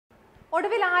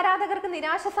ഒടുവിൽ ആരാധകർക്ക്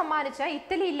നിരാശ സമ്മാനിച്ച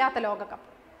ഇറ്റലി ഇല്ലാത്ത ലോകകപ്പ്.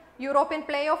 യൂറോപ്യൻ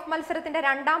പ്ലേ ഓഫ് മത്സരത്തിന്റെ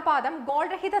രണ്ടാം പാദം ഗോൾ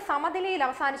രഹിത സമനിലയിൽ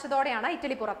അവസാനിച്ചതോടെയാണ്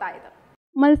ഇറ്റലി പുറത്തായത്.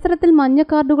 മത്സരത്തിൽ മഞ്ഞ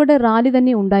കാർഡുകളുടെ റാലി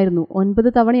തന്നെ ഉണ്ടായിരുന്നു.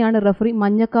 9 തവണയാണ് റഫറി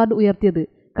മഞ്ഞ കാർഡ് ഉയർത്തിയത്.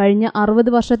 കഴിഞ്ഞ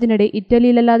 60 വർഷത്തിനിടെ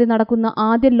ഇറ്റലിയിലല്ലാതെ നടക്കുന്ന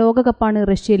ആദ്യ ലോകകപ്പാണ്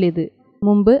റഷ്യയിലേത്.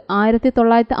 മുമ്പ്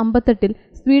 1958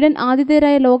 സ്വീഡൻ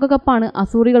ആതിഥേയരായ ലോകകപ്പാണ്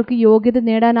അസൂറികൾക്ക് യോഗ്യത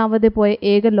നേടാനാവാതെ പോയ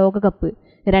ഏക ലോകകപ്പ്.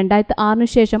 2006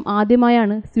 ശേഷം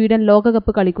ആദ്യമായാണ് സ്വീഡൻ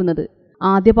ലോകകപ്പ് കളിക്കുന്നത്.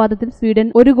 ആദ്യ പാദത്തിൽ സ്വീഡൻ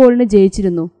 1 ഗോളിന്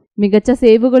ജയിച്ചിരുന്നു. മികച്ച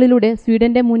സേവുകളിലൂടെ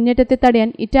സ്വീഡന്റെ മുന്നേറ്റത്തെ തടയാൻ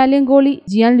ഇറ്റാലിയൻ ഗോളി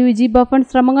ജിയാൻ ലൂയിജി ബഫൺ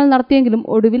ശ്രമങ്ങൾ നടത്തിയെങ്കിലും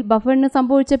ഒടുവിൽ ബഫണിന്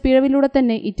സംഭവിച്ച പിഴവിലൂടെ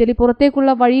തന്നെ ഇറ്റലി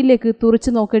പുറത്തേക്കുള്ള വഴിയിലേക്ക്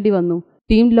തുറച്ചു നോക്കേണ്ടി വന്നു.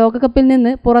 ടീം ലോകകപ്പിൽ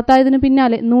നിന്ന് പുറത്തായതിനു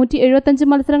പിന്നാലെ 175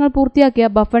 മത്സരങ്ങൾ പൂർത്തിയാക്കിയ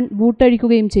ബഫൺ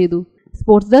ബൂട്ടഴിക്കുകയും ചെയ്തു.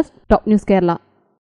 Sports desk, top news Kerala.